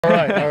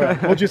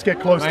right. We'll just get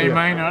close to They you.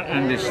 may not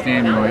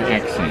understand my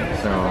accent,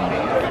 so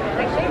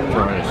I'll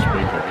try to speak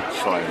a bit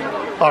slowly.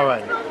 All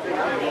right.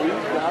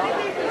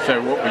 So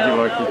what would you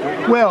like to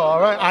do? Well, all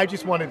right, I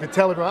just wanted to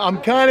tell everyone,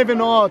 I'm kind of in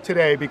awe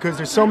today because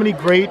there's so many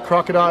great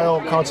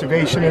crocodile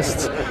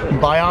conservationists,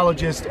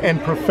 biologists,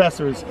 and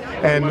professors.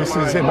 And this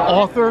is an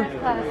author.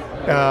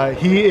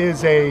 He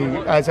is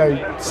as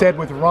I said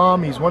with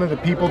Ram, he's one of the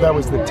people that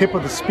was the tip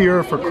of the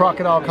spear for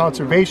crocodile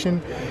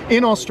conservation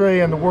in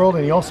Australia and the world.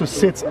 And he also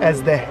sits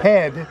as the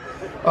head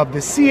of the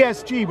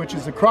CSG, which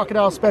is the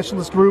Crocodile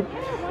Specialist Group.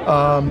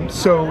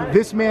 So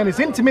this man is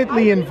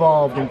intimately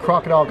involved in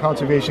crocodile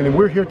conservation, and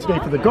we're here today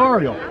for the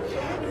gharial.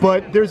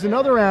 But there's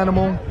another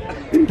animal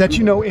that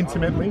you know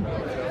intimately,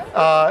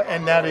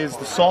 and that is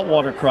the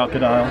saltwater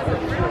crocodile.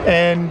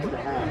 And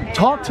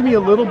talk to me a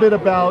little bit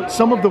about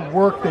some of the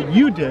work that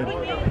you did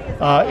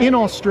in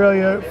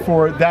Australia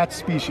for that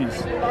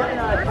species.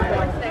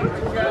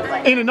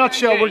 In a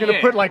nutshell, we're going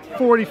to put like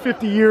 40,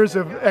 50 years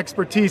of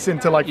expertise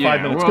into like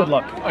 5 minutes. Well, good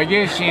luck. I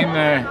guess in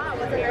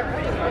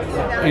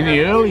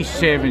the early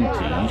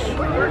 70s,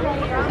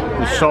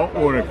 the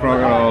saltwater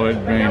crocodile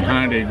had been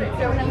hunted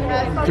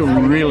to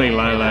really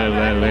low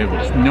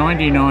levels,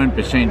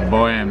 99%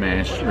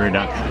 biomass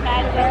reduction.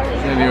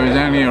 So there was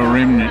only a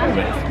remnant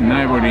left.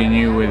 Nobody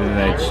knew whether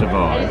they'd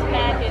survive,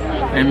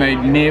 and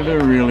they'd never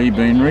really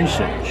been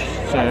researched.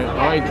 So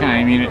I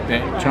came in at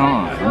that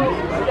time,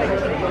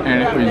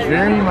 and it was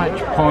very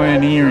much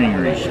pioneering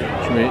research.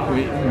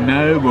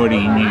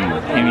 Nobody knew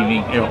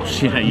anything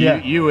else. You know,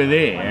 you were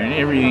there, and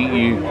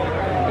everything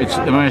it's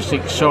the most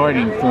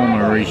exciting form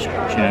of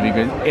research, you know,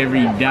 because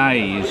every day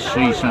you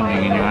see something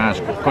and you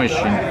ask a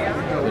question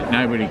that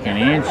nobody can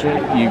answer,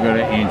 you've got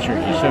to answer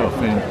it yourself.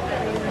 And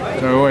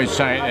so I always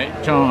say at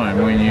that time,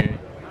 when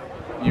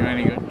you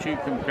only got two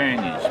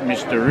companions,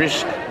 Mr.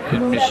 Risk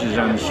and Mrs.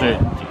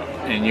 Uncertainty,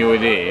 and you were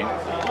there,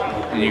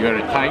 and you got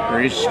to take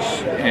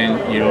risks, and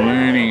you're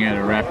learning at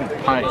a rapid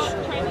pace.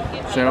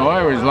 So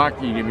I was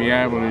lucky to be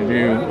able to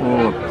do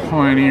all the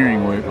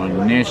pioneering work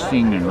on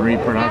nesting and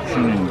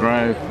reproduction and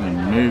growth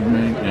and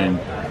movement and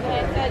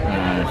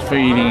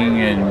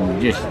feeding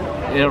and just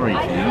everything.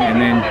 And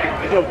then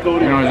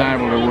I was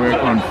able to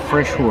work on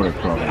freshwater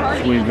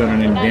crocodiles. We've got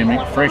an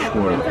endemic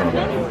freshwater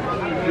crocodile.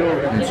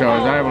 And so I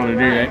was able to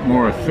do that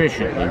more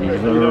efficiently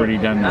because I'd already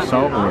done the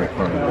saltwater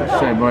crocodiles.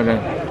 So by the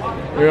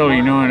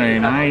early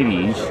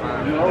 1980s,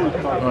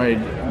 I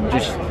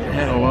just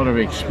had a lot of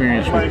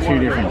experience with two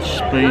different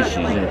species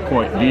that are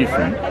quite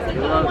different.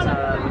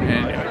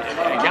 And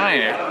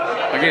again,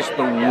 I guess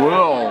the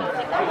world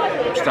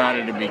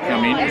started to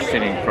become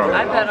interested in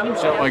crocodiles,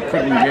 so I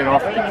couldn't get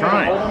off the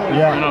train.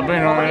 Yeah. And I've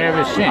been on it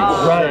ever since.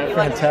 Right, so,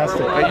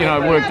 fantastic.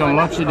 I've worked on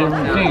lots of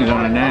different things,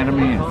 on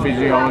anatomy and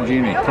physiology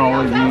and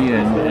ecology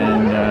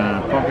and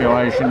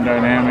population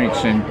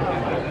dynamics, and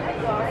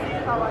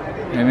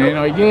then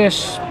I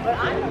guess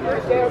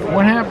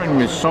what happened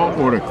with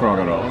saltwater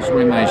crocodiles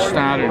when they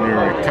started to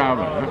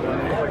recover,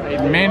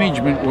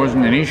 management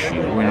wasn't an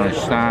issue when I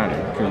started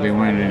because there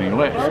weren't any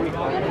left.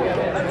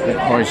 But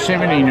by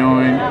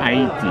 79,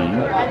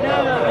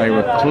 80, they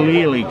were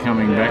clearly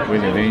coming back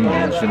with a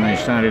vengeance, and they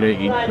started to eat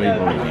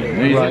people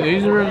again.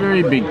 These are a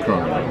very big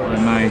crocodile,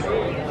 and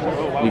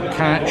you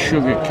can't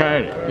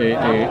sugarcoat it.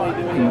 They're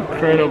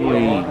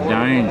incredibly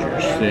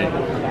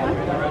dangerous.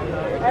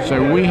 So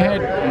we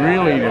had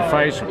really to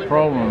face a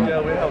problem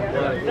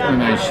when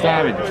they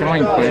started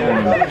killing people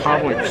and the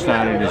public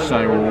started to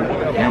say, well,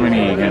 how many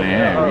are you going to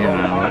have? You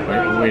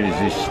know, where does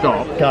this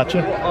stop?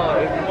 Gotcha.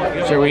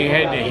 So we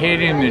had to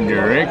head in the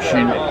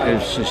direction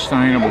of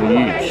sustainable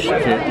use,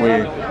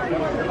 where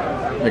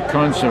the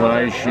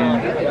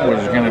conservation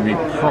was going to be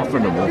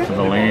profitable for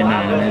the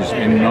landowners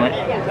and not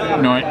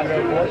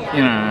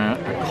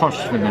a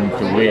cost for them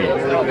to wear.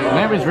 And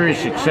that was very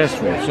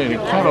successful. So to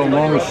cut a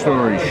long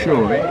story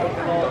short,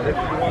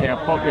 our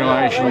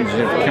populations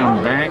have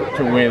come back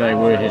to where they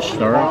were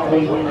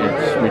historically,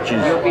 which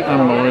is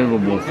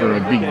unbelievable for a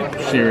big,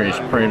 serious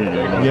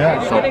predator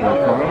like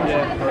saltwater crocodiles.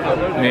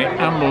 They're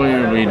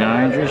unbelievably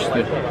dangerous.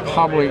 The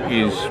public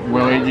is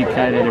well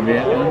educated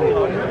about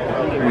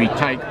them. We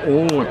take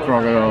all the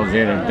crocodiles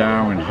out of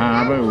Darwin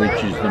Harbour,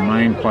 which is the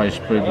main place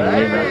people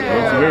live.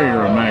 It's a very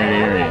remote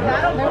area.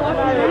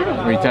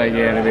 We take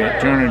out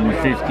about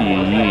 250 a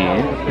year,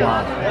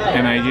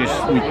 and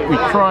we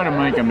try to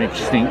make them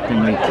extinct,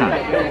 and we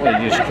can't. They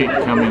just keep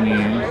coming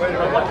in.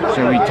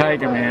 So we take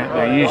them out.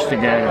 They used to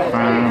go to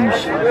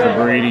farms for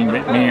breeding,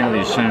 but now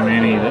there's so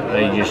many that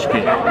they just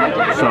get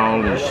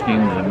sold as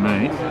skins and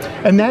meat.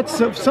 And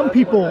that's some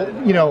people,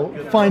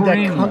 find that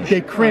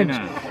they cringe.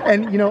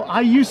 And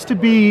I used to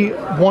be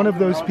one of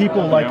those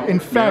people. Like, in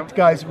fact,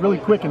 guys, really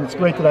quick, and it's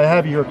great that I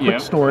have you. A quick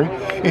story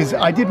is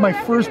I did my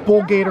first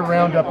bull gator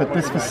roundup at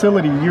this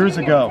facility years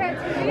ago,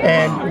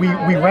 and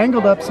we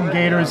wrangled up some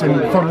gators,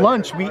 and for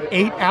lunch we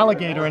ate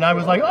alligator, and I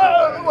was like,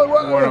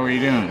 what are we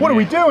doing? What are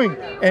we doing?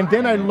 And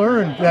then I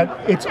learned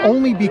that it's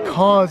only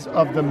because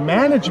of the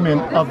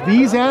management of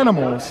these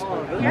animals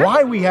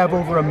why we have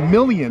over 1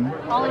 million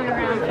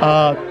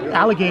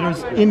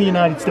alligators in the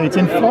United States,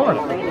 in Florida.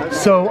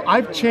 So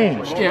I've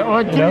changed. Yeah, well,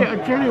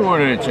 I'll tell you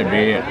what it's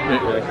about.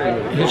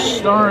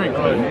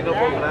 Historically,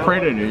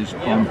 predators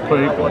on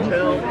people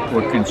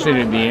were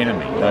considered the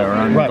enemy. They were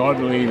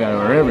ungodly, they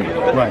were everything.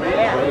 Right.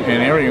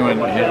 And everyone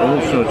had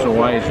all sorts of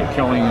ways of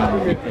killing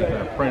them because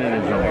they're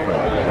predators on people.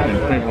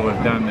 And people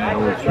have done that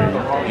all through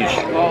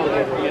history.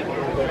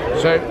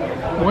 So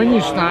when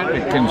you start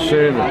to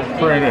conserve a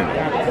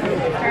predator,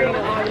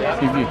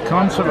 if your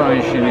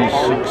conservation is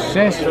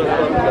successful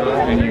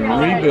and you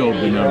rebuild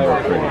the number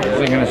of predators,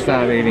 they're going to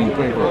start eating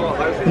people.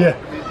 Yeah.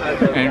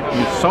 And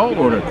with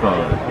saltwater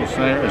crocodiles,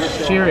 they're a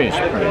serious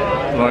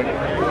predator. Like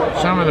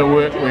some of the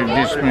work we've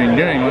just been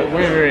doing,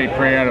 we're very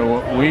proud of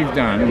what we've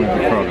done with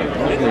the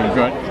crocodiles. We've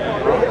got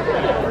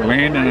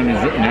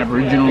landowners and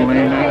Aboriginal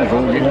landowners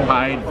all get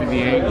paid for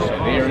the eggs, so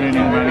they're earning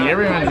money.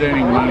 Everyone's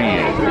earning money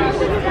out of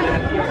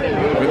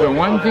it. But the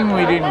one thing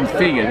we didn't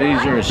figure,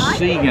 these are a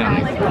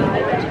seagoing.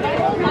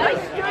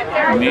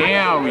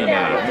 Now we know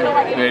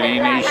that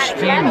in East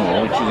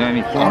Timor, which is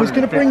only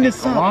 450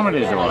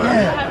 kilometres away,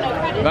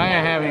 they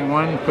are having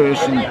one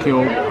person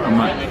killed a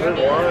month.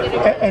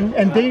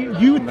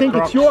 And you think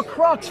it's your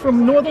crocs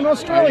from Northern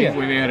Australia?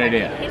 Without a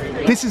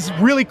doubt. This is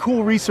really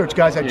cool research,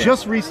 guys. I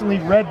just recently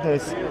read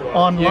this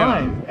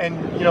online, and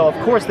you know,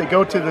 of course, they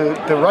go to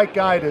the right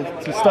guy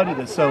to study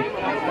this. So,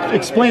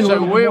 explain a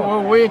little bit more.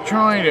 Well, we're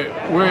trying to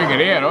work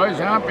it out. I was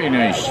up in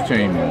East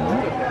Timor,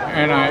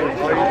 and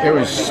there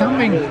was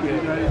something.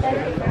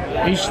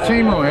 East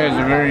Timor has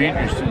a very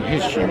interesting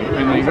history,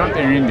 and they got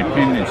their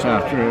independence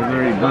after a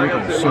very brutal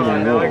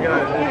civil war.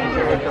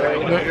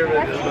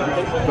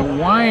 The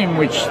way in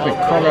which the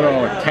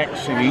crocodile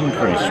attacks had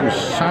increased was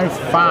so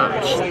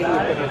fast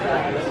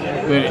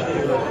that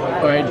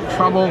I had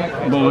trouble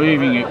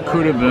believing it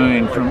could have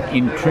been from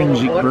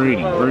intrinsic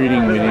breeding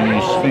within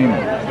East Timor.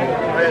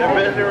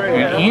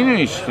 And in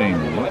East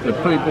Timor, the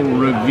people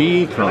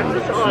revere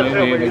crocodiles.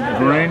 They're the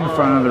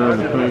grandfather of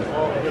the people.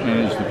 And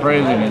as the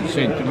president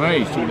said to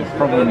me, see, the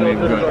problem they've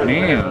got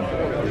now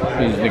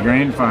is the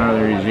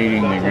grandfather is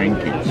eating the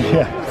grandkids.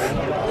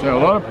 Yeah. So a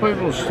lot of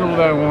people still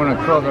don't want a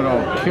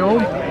crocodile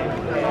killed.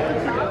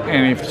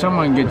 And if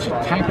someone gets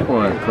attacked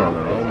by a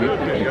crocodile,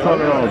 the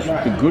crocodile's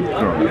the good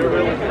crocodile.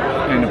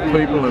 And the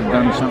people have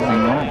done something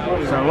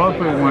wrong. So a lot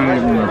of people won't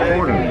even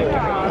report it.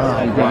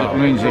 Because it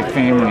means their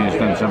family has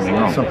done something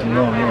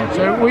wrong. Yeah.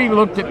 So we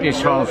looked at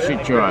this whole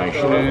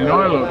situation, and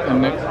I looked,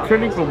 and the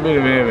critical bit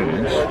of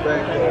evidence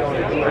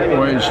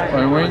was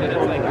I went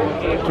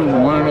to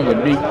one of the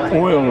big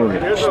oil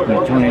rigs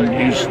between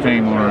East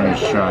Timor and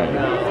Australia,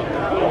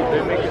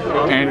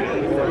 and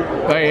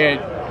they had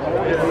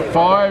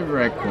 5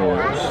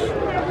 records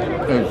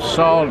of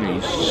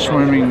salties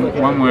swimming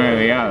one way or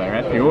the other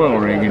at the oil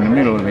rig in the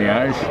middle of the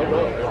ocean.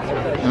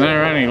 And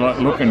they're only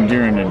looking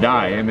during the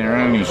day, and they're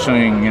only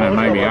seeing, you know,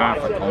 maybe half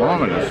a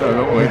kilometre.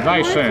 So if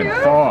they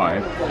said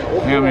 5,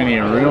 how many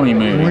are really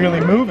moving?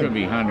 Really moving. It could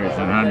be hundreds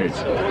and hundreds.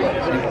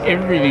 And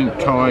everything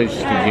ties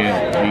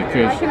together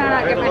because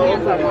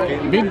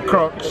big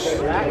crocs,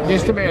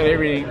 just about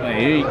everything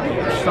they eat,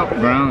 stop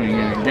growing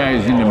and it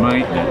goes into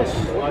maintenance.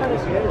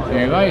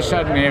 Now they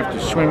suddenly have to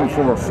swim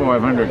 400 or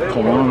 500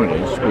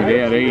 kilometres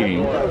without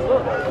eating.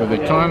 By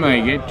the time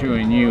they get to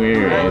a new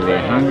area,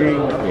 they're hungry,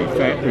 their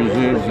fat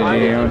reserves are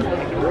down,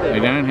 they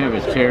don't have a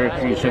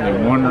territory, so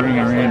they're wandering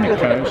around the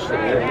coast,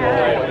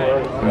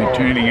 and they're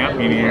turning up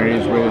in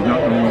areas where there's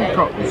not normal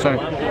crop. So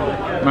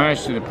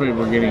most of the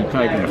people are getting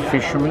taken to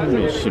fishermen,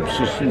 they're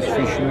subsistence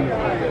fishermen,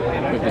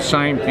 but the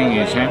same thing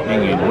is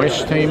happening in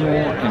West Timor,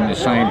 and the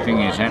same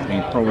thing is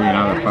happening probably in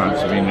other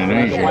parts of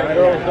Indonesia.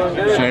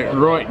 So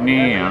right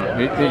now,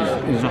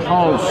 there's a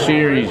whole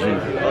series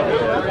of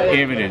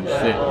evidence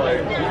that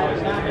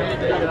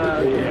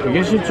I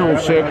guess it's all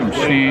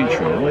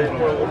circumstantial,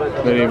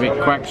 but if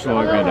it quacks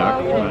like a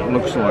duck, it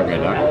looks like a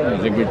duck,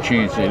 there's a good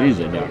chance it is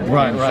a duck.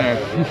 Right.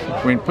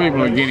 So when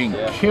people are getting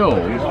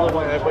killed,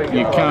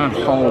 you can't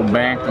hold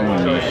back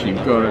on this.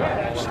 You've got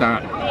to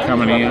start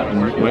coming out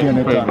and letting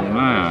people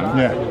know.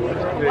 Yeah.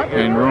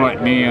 And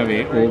right now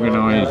they're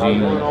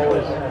organising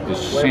the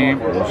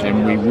samples,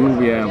 and we will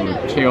be able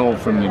to tell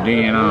from the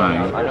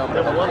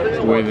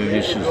DNA whether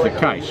this is the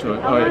case. So,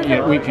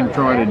 we can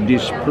try to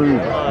disprove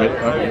it,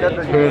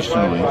 but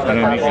personally, I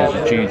don't think there's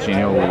a chance in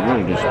hell we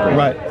will disprove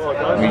it.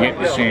 We get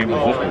the samples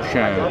that will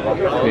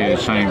show they're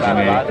the same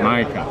genetic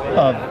makeup.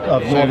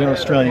 Of Northern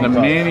Australian The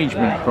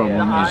management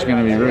problem is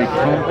going to be very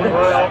complex,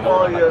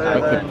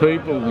 but the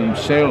people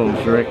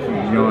themselves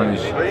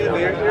recognise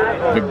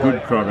the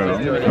good crocodile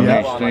from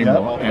East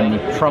Timor and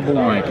the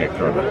troublemaker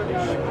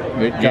crocodiles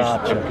that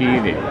just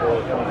appear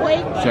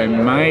there. So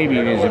maybe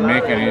there's a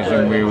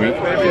mechanism where we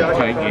can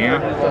take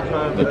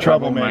out the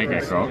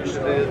troublemaker crocs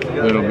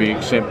that'll be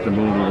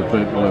acceptable to the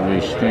people of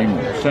East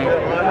Timor. So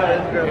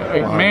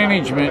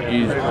management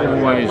is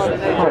always a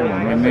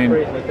problem. And then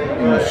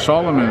in the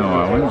Solomon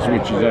Islands,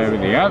 which is over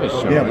the other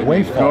side,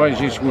 the guy's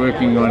just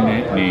working on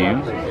that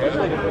now.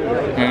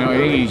 And I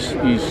think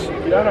he's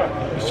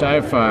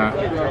so far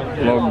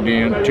logged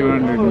down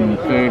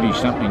 230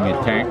 something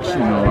attacks in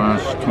the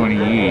last 20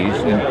 years,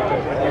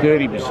 and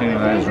 30%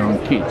 of those are on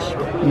kids.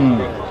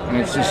 And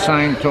it's the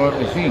same type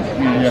of thing.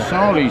 You know,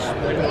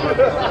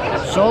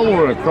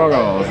 saltwater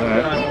crocodiles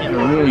are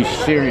a really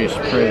serious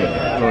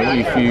predator. Like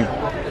if you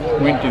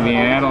went to the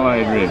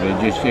Adelaide River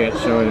just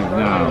outside of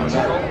Darwin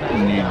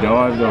and you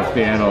dived off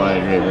the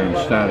Adelaide River and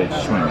started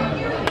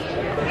swimming,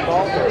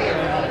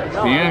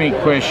 the only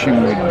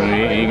question would be,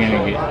 are you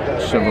going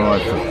to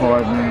survive for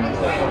 5 minutes,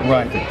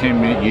 for 10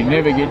 minutes? You'd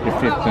never get to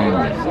 15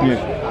 minutes.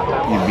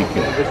 You'd be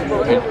killed.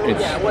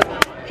 It's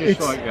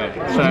just like that.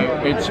 So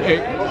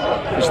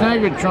it's no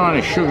good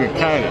trying to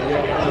sugarcoat it.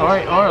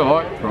 I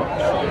like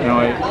crocs, and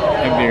I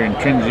have their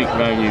intrinsic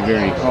value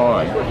very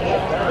high.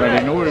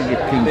 But in order to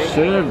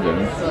conserve them,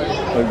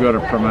 we've got to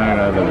promote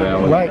other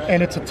values. Right,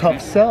 and it's a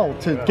tough sell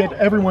to get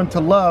everyone to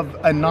love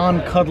a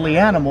non-cuddly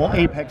animal,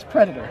 apex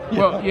predator.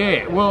 Well,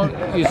 yeah. Well,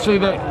 you see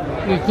the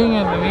thing,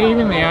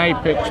 even the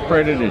apex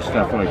predator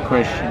stuff I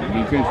question,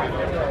 because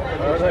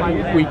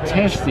we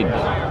tested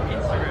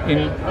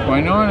it.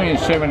 By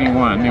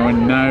 1971, there were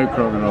no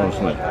crocodiles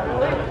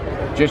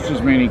left. Just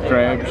as many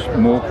crabs,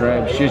 more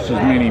crabs, just as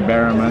many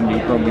barramundi,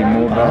 probably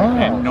more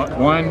barramundi, and not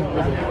one.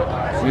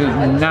 There's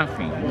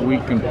nothing we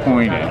can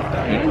point at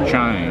that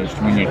changed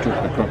when you took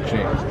the crocs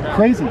out.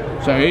 Crazy.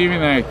 So even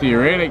though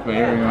theoretically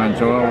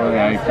everyone's all the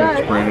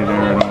apex predator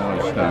and all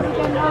this stuff,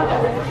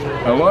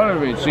 a lot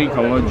of it's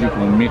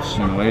ecological myths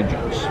and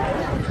legends.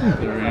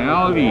 The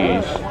reality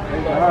is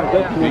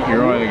that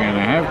you're either going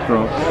to have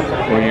crocs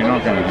or you're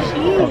not going to have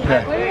them.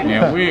 Okay.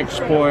 Now we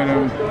exploit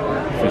them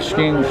for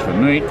skins, for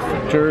meat,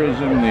 for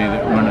tourism.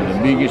 They're one of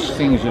the biggest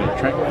things that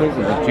attract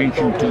people's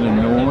attention to the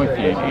north.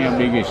 Our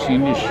biggest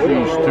industry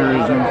is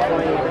tourism.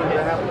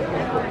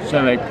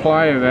 So they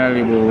play a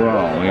valuable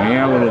role. In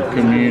our little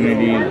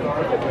community,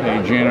 they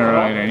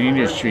generate an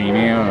industry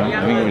now,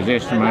 I think it was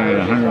estimated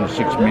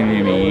 106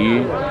 million a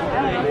year,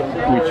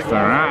 which for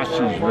us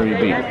is very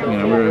big. You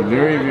know, we're a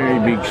very, very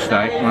big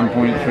state,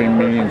 1.3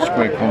 million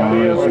square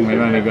kilometres, and we've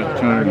only got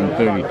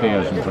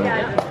 230,000 people.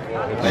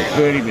 So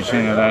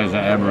 30% of those are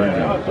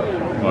Aboriginal.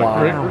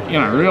 Like, you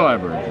know, real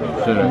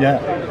Aboriginals that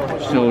are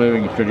still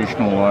living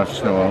traditional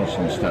lifestyles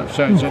and stuff.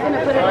 So it's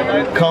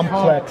a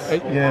complex.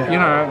 You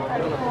know,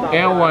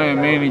 our way of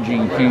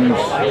managing things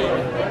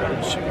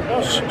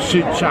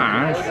suits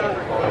ours.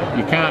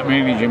 You can't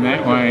manage them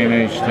that way in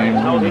East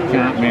Timor, you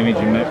can't manage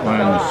them that way in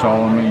the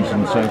Solomons,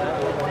 and so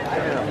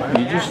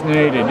you just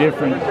need a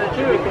different...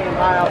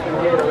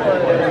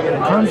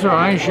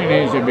 Conservation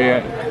is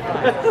about...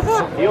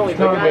 It's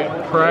not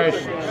about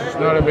process, it's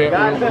not about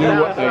we'll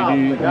do what they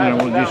do, you know,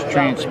 we'll just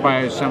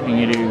transpose something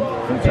you do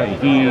from say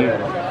here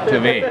to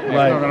there.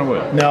 That's not going to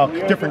work. No,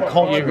 different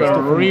cultures. You've got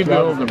to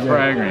rebuild the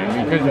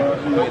program because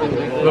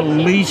the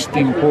least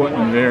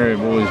important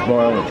variable is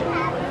biology.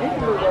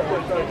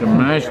 The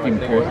most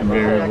important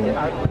variable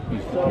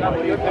is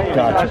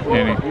Gotcha.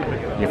 And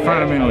if you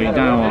fundamentally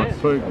don't like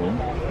people,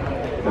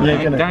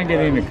 don't get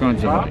into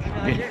conservation.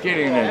 Get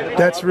into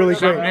that's really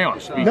something great.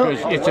 else because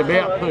it's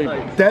about people.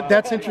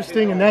 That's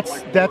interesting, and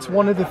that's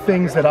one of the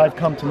things that I've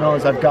come to know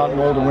as I've gotten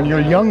older. When you're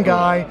a young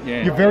guy,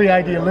 you're very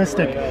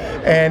idealistic,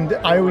 and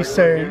I always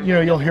say, you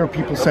know, you'll hear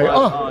people say,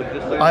 "Oh,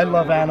 I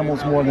love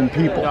animals more than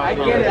people."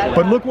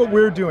 But look what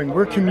we're doing.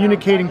 We're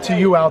communicating to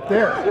you out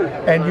there,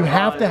 and you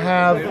have to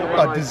have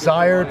a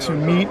desire to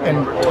meet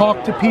and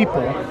talk to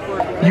people.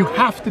 You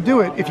have to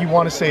do it if you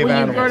want to save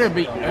animals. You've got to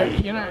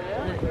be, you know.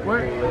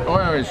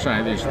 I always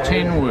say there's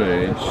 10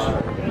 words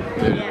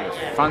that are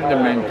the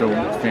fundamental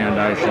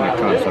foundation of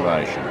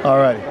conservation. All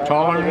right.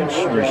 Tolerance,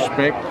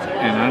 respect,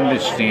 and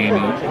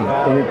understanding of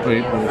all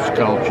people's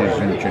cultures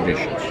and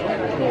traditions.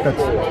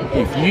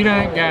 If you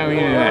don't go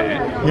into that,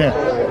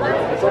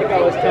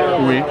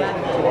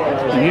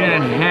 you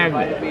don't have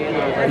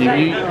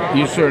that.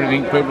 You sort of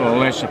think people are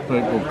lesser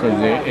people because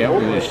they're out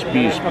with a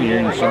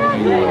spearing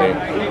something or whatever.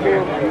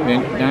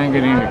 Then don't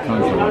get into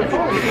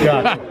conservation.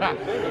 Gotcha.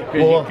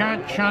 Because you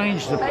can't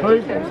change the people.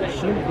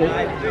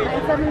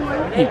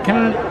 You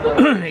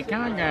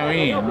can't go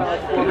in.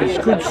 There's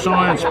good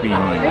science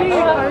behind it.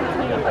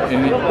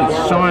 And it's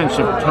science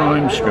of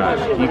time scale.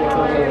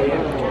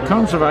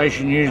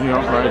 Conservation usually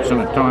operates on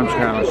a time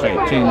scale of say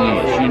 10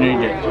 years. You need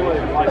to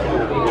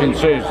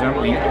conserve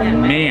something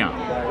now.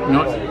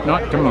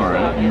 Not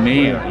tomorrow, now.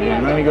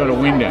 You've only got a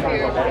window.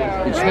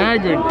 It's no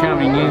good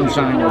coming in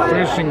saying, well,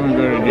 first thing we've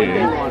got to do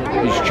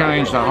is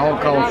change the whole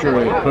culture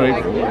of the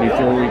people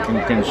before we can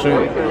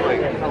conserve.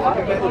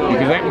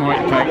 Because that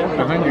might take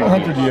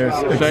 100 years.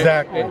 So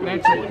exactly.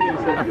 That's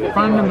a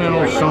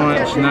fundamental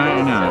science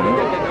no-no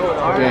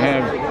to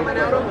have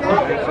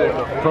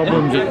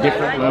problems at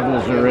different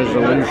levels of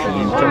resolution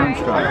in time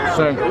scale.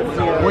 So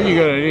what you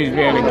got to do is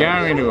be able to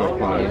go into a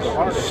place,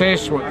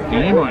 assess what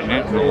you might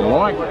not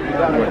like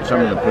what some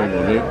of the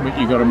people do, but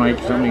you got to make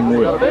something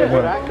work.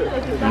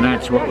 And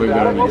that's what we've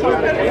got to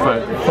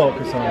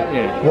focus on.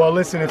 Yeah. Well,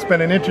 listen, it's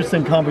been an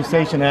interesting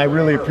conversation, and I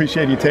really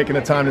appreciate you taking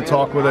the time to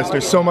talk with us.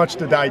 There's so much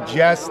to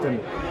digest, and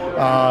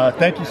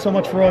thank you so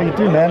much for all you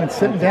do, man, and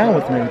sitting down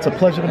with me. It's a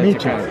pleasure to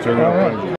meet you. All right.